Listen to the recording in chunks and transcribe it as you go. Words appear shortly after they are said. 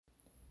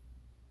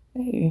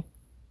Hey,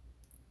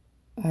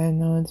 I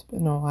know it's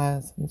been a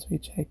while since we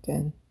checked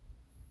in.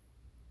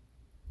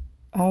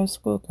 How's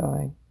school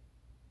going?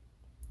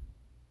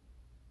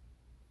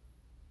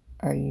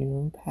 Are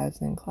you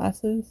passing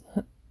classes?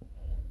 Are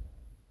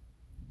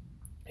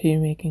you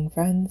making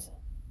friends?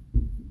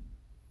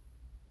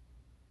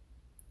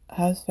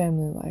 How's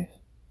family life?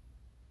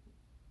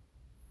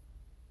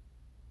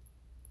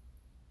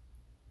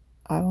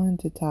 I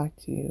wanted to talk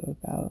to you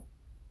about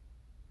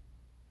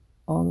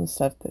all the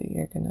stuff that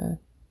you're gonna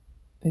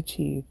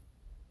achieve,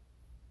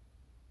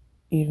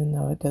 even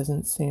though it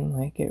doesn't seem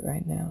like it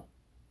right now.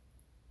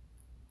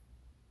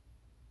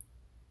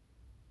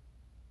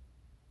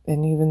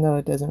 And even though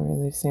it doesn't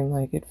really seem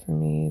like it for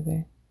me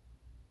either.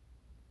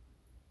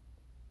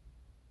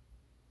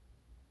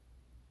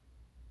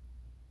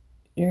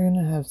 You're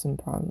gonna have some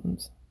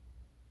problems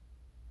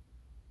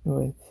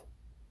with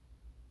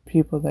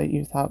people that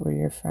you thought were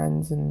your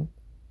friends and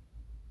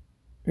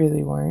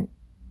really weren't.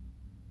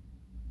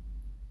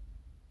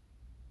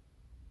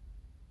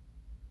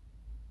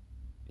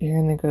 You're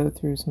gonna go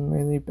through some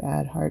really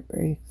bad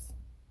heartbreaks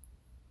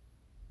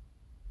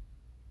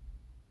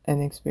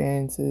and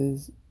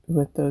experiences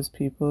with those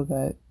people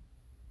that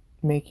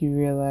make you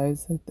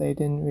realize that they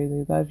didn't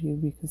really love you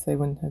because they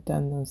wouldn't have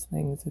done those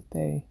things if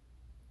they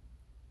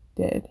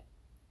did.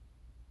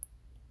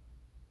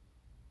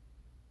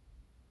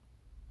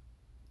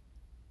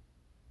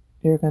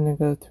 You're going to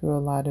go through a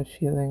lot of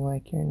feeling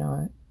like you're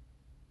not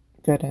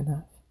good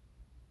enough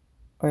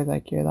or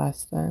like you're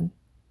less than,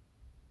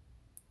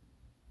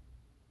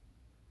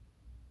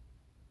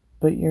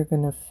 but you're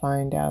going to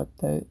find out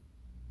that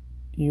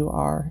you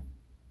are,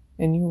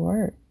 and you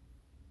were.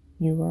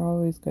 You were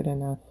always good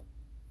enough.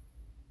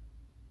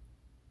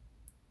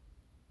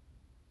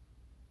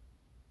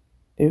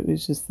 It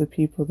was just the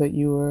people that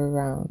you were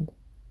around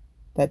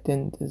that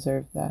didn't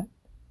deserve that,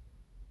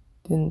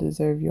 didn't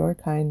deserve your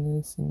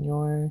kindness and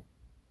your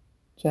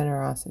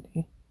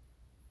generosity.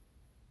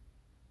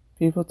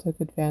 People took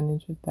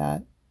advantage of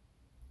that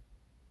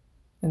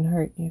and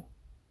hurt you.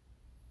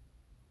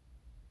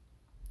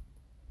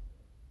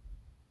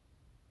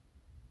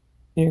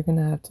 You're going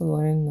to have to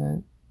learn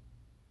that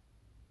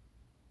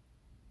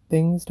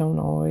things don't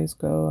always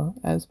go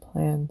as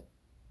planned,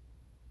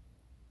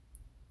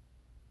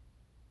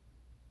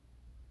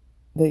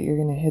 that you're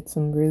going to hit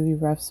some really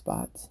rough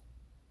spots.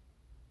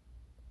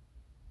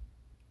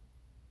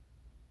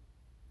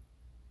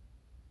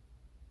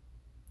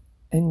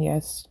 And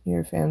yes,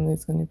 your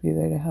family's going to be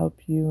there to help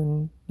you,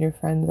 and your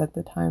friends at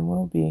the time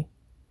will be.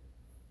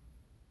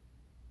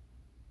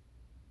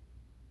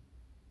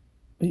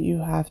 But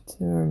you have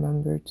to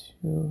remember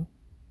to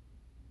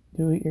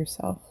do it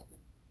yourself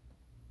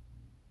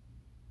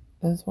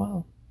as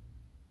well.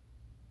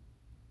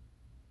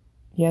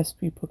 Yes,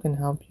 people can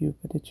help you,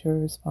 but it's your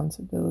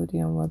responsibility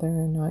on whether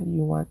or not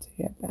you want to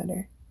get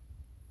better.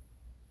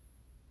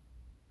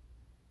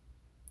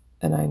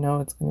 And I know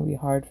it's going to be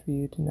hard for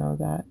you to know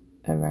that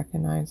and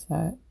recognize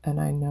that. And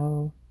I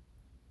know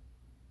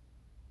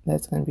that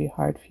it's going to be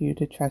hard for you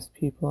to trust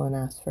people and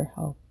ask for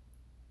help.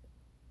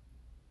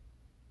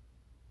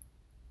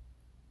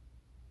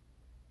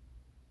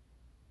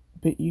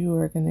 But you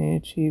are going to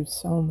achieve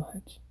so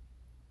much.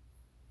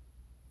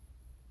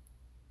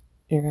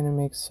 You're going to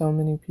make so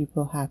many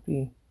people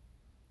happy,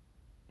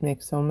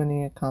 make so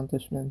many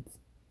accomplishments.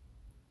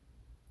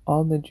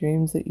 All the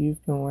dreams that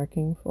you've been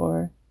working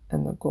for,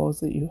 and the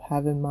goals that you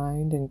have in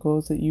mind, and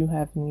goals that you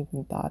haven't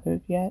even thought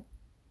of yet,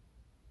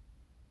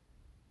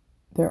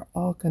 they're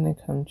all going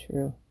to come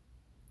true.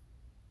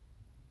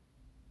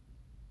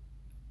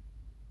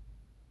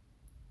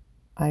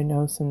 I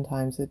know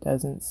sometimes it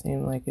doesn't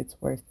seem like it's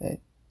worth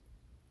it,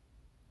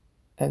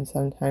 and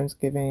sometimes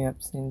giving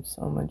up seems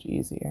so much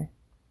easier.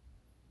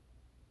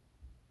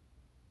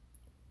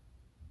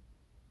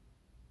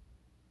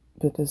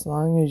 But as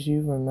long as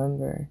you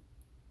remember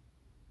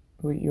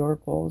what your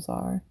goals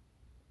are,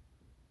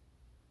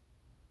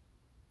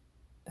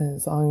 and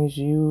as long as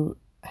you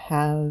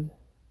have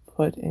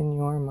put in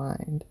your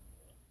mind,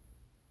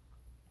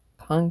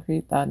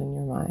 concrete thought in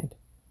your mind,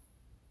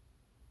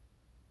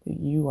 that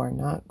you are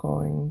not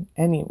going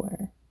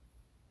anywhere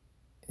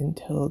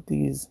until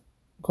these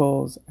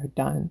goals are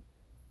done,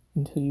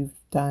 until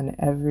you've done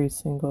every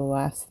single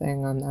last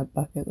thing on that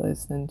bucket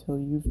list, until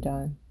you've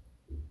done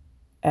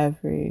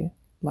every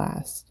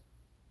last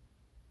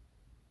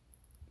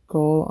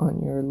goal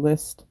on your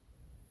list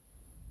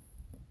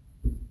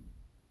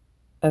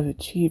of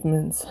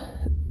achievements.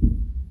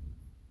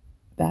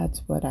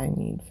 That's what I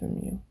need from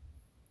you.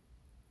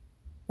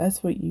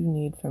 That's what you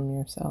need from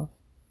yourself.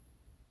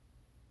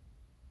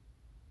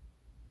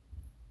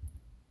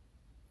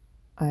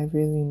 I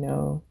really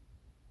know,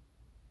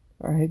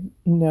 or I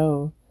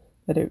know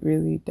that it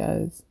really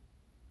does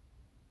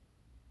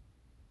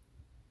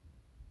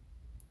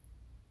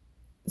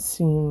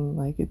seem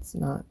like it's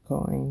not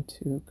going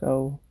to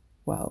go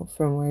well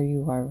from where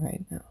you are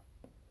right now.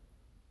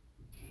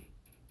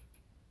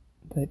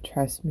 But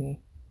trust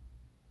me,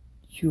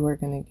 you are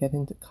going to get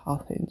into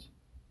college.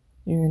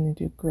 You're going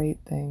to do great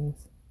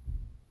things.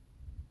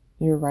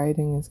 your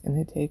writing is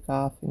going to take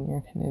off and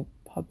you're going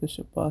to publish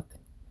a book.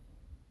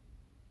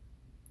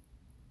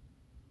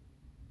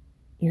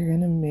 You're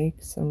going to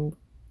make some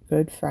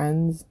good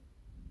friends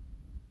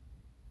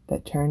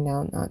that turned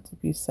out not to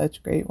be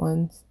such great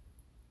ones.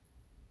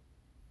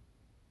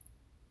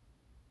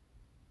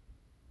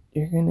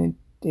 You're going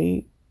to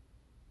date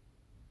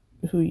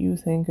who you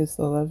think is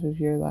the love of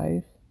your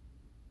life,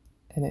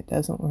 and it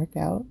doesn't work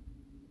out.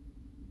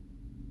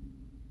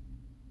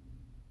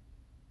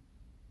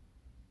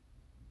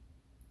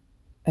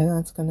 And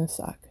that's going to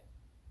suck.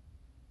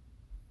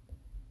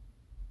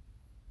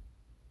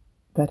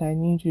 But I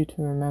need you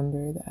to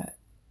remember that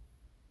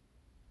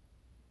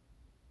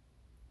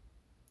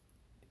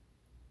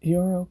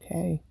you're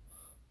okay.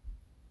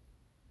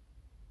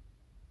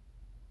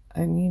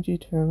 I need you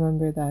to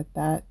remember that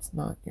that's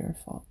not your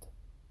fault.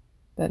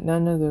 That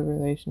none of the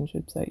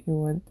relationships that you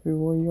went through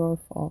were your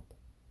fault.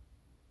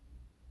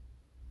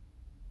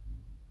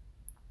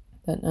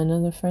 That none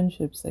of the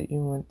friendships that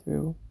you went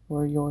through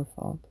were your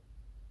fault.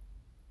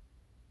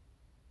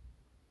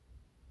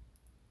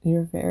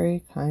 You're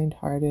very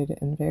kind-hearted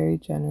and very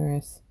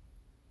generous,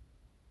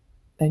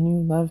 and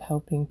you love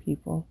helping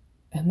people,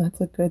 and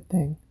that's a good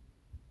thing.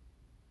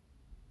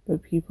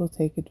 But people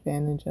take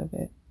advantage of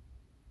it.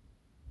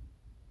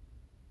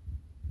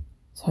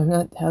 So I'm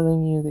not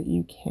telling you that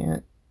you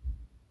can't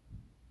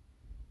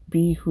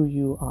be who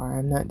you are.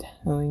 I'm not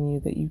telling you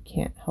that you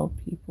can't help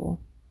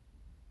people,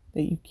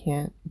 that you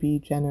can't be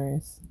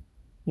generous,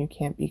 you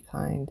can't be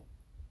kind.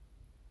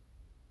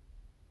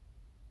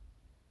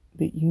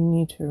 But you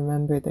need to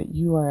remember that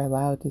you are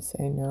allowed to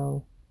say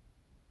no,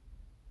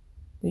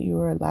 that you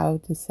are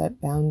allowed to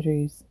set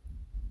boundaries.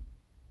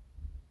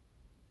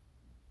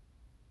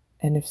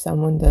 And if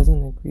someone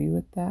doesn't agree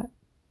with that,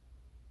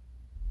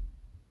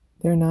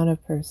 they're not a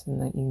person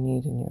that you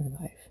need in your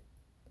life.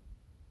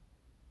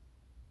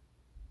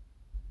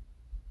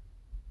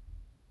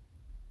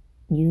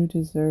 You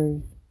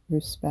deserve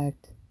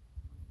respect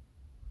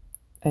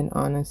and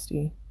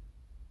honesty.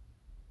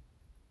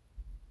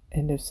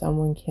 And if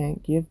someone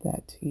can't give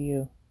that to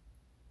you,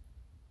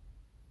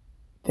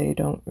 they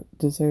don't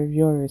deserve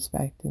your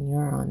respect and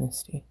your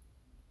honesty.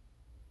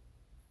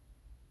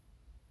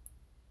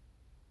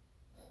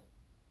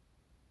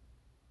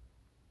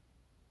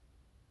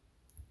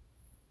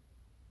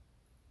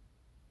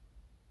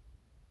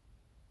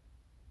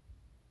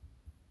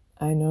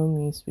 I know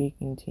me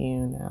speaking to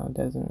you now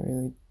doesn't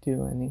really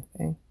do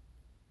anything.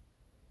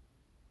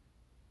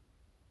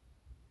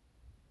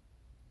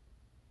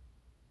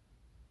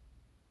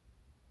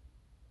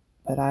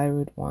 But I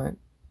would want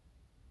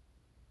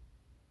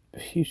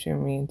future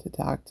me to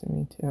talk to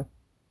me too.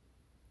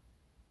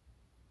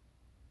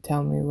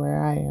 Tell me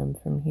where I am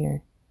from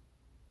here.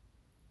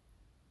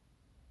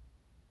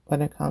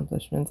 What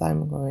accomplishments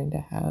I'm going to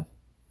have.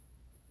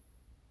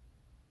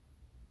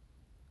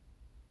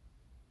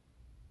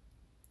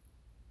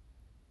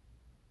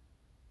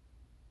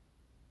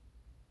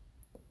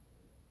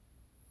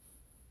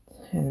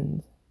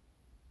 And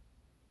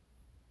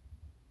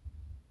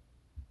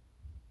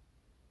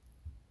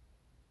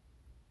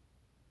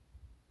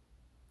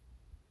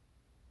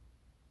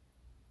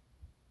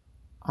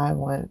I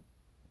want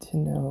to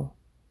know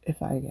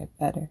if I get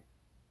better.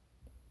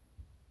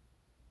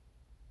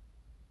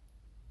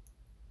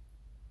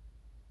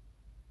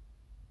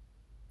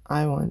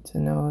 I want to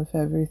know if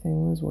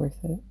everything was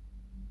worth it.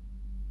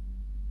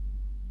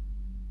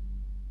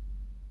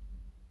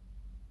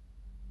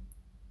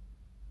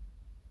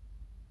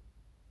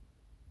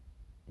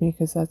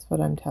 Because that's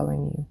what I'm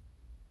telling you.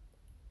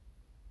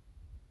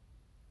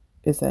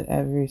 Is that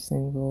every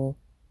single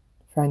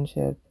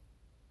friendship,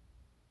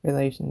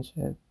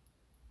 relationship,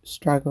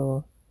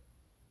 struggle,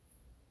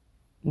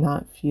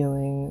 not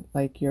feeling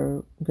like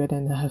you're good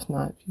enough,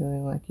 not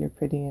feeling like you're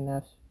pretty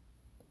enough,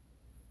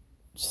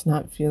 just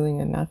not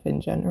feeling enough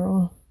in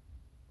general,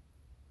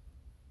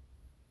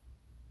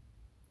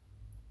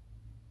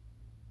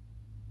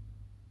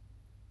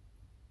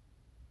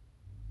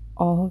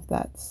 all of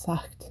that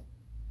sucked.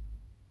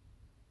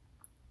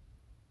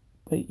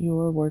 But you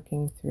were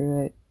working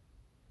through it,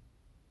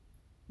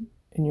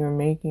 and you're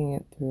making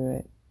it through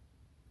it,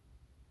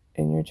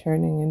 and you're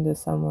turning into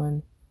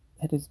someone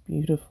that is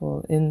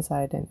beautiful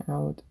inside and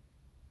out,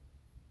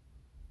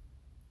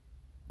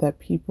 that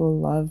people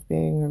love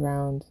being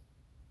around,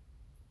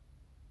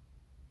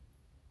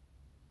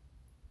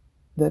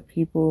 that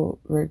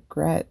people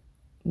regret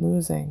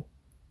losing.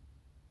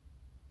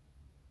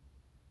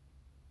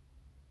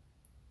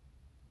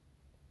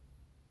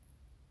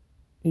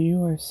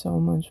 You are so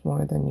much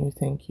more than you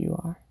think you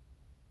are.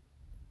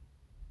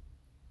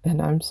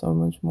 And I'm so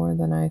much more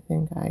than I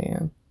think I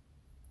am.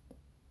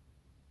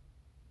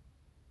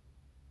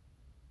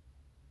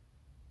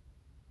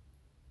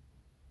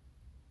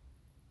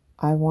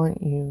 I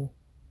want you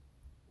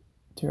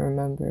to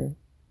remember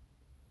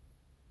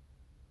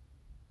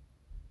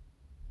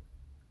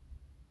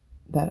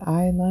that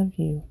I love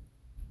you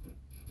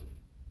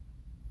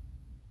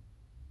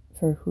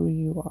for who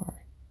you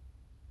are,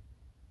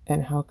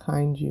 and how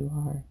kind you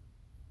are,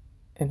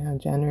 and how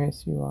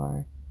generous you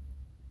are,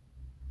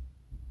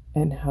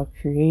 and how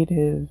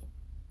creative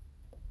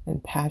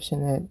and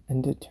passionate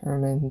and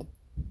determined.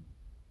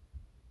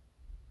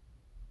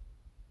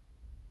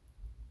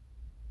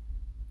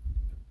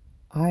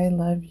 I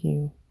love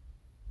you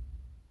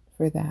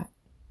for that.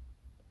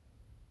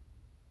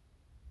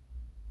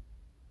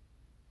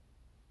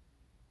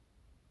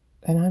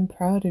 And I'm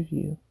proud of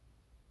you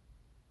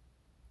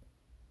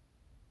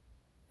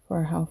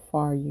for how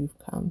far you've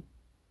come.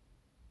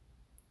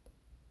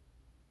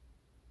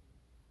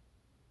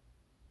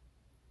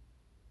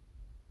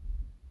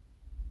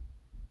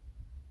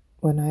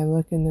 When I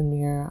look in the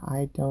mirror,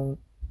 I don't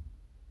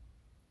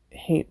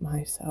hate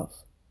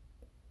myself.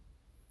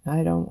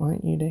 I don't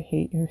want you to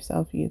hate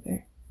yourself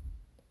either.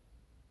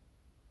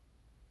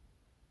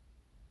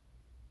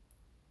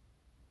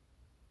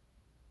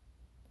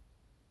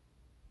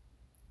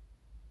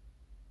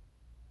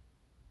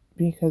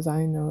 Because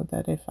I know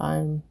that if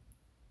I'm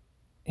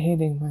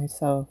hating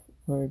myself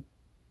or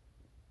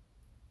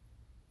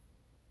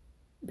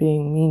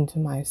being mean to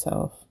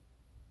myself,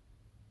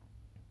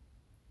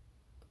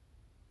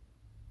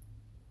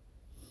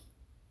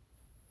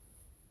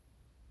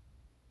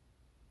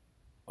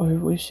 or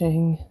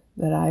wishing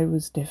that I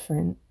was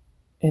different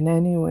in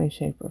any way,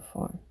 shape, or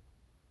form,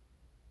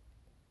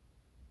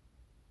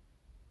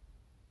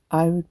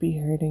 I would be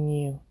hurting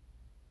you.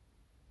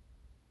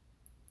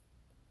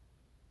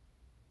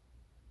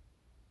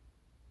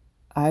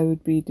 I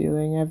would be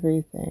doing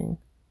everything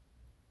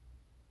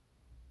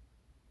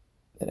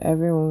that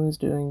everyone was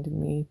doing to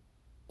me,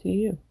 to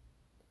you.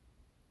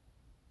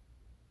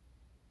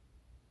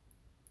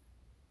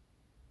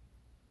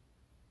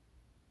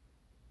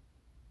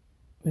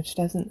 Which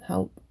doesn't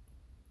help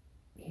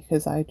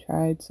because I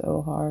tried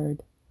so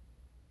hard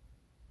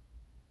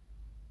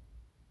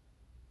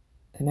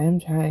and am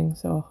trying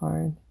so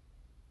hard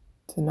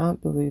to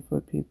not believe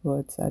what people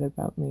had said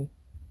about me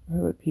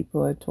or what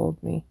people had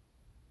told me.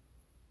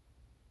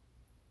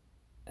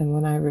 And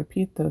when I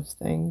repeat those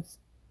things,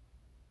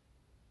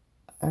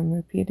 I'm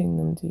repeating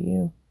them to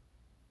you.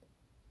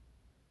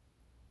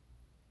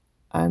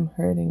 I'm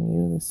hurting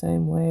you the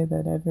same way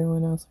that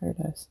everyone else hurt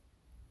us.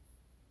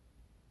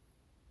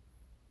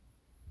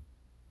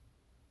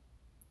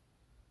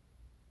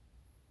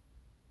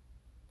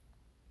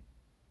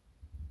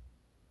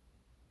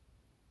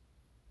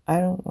 I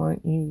don't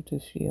want you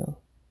to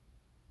feel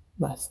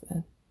less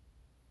than.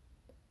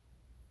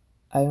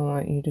 I don't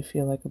want you to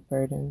feel like a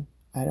burden.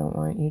 I don't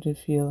want you to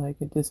feel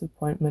like a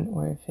disappointment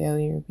or a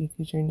failure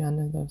because you're none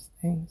of those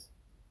things.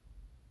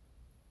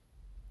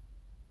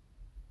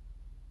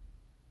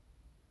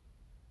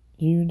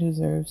 You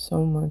deserve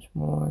so much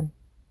more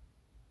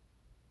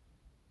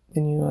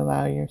than you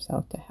allow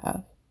yourself to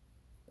have.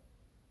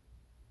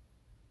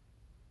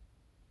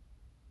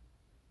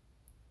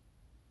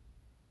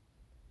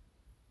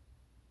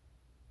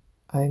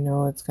 I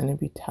know it's going to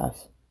be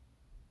tough.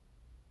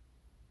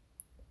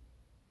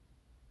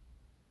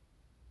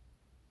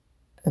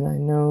 And I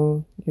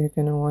know you're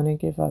going to want to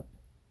give up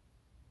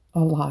a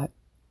lot.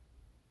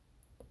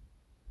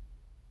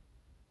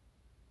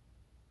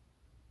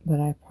 But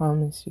I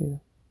promise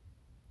you,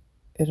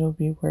 it'll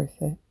be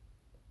worth it.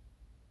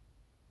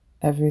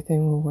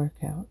 Everything will work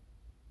out.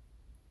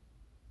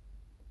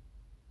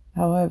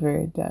 However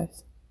it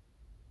does.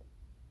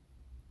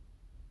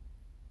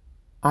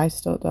 I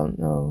still don't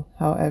know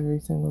how every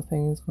single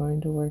thing is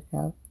going to work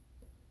out.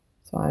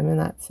 So I'm in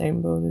that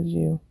same boat as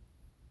you.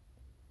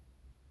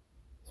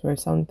 So where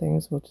some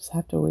things we'll just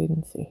have to wait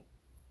and see.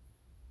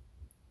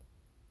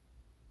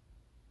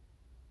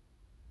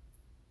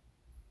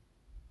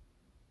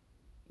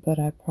 But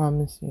I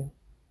promise you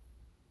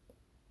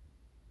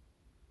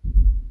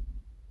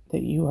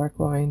that you are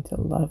going to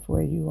love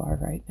where you are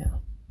right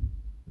now.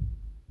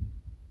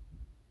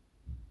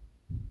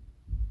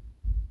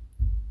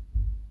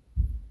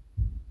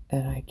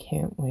 And I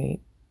can't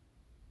wait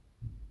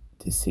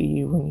to see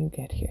you when you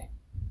get here.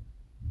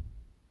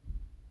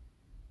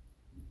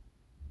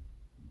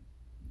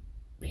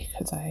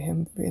 Because I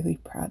am really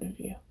proud of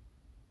you.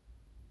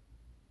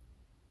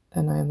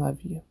 And I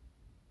love you.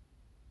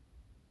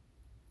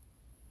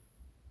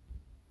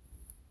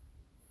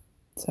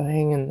 So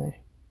hang in there.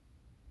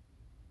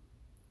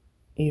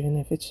 Even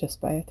if it's just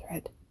by a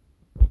thread.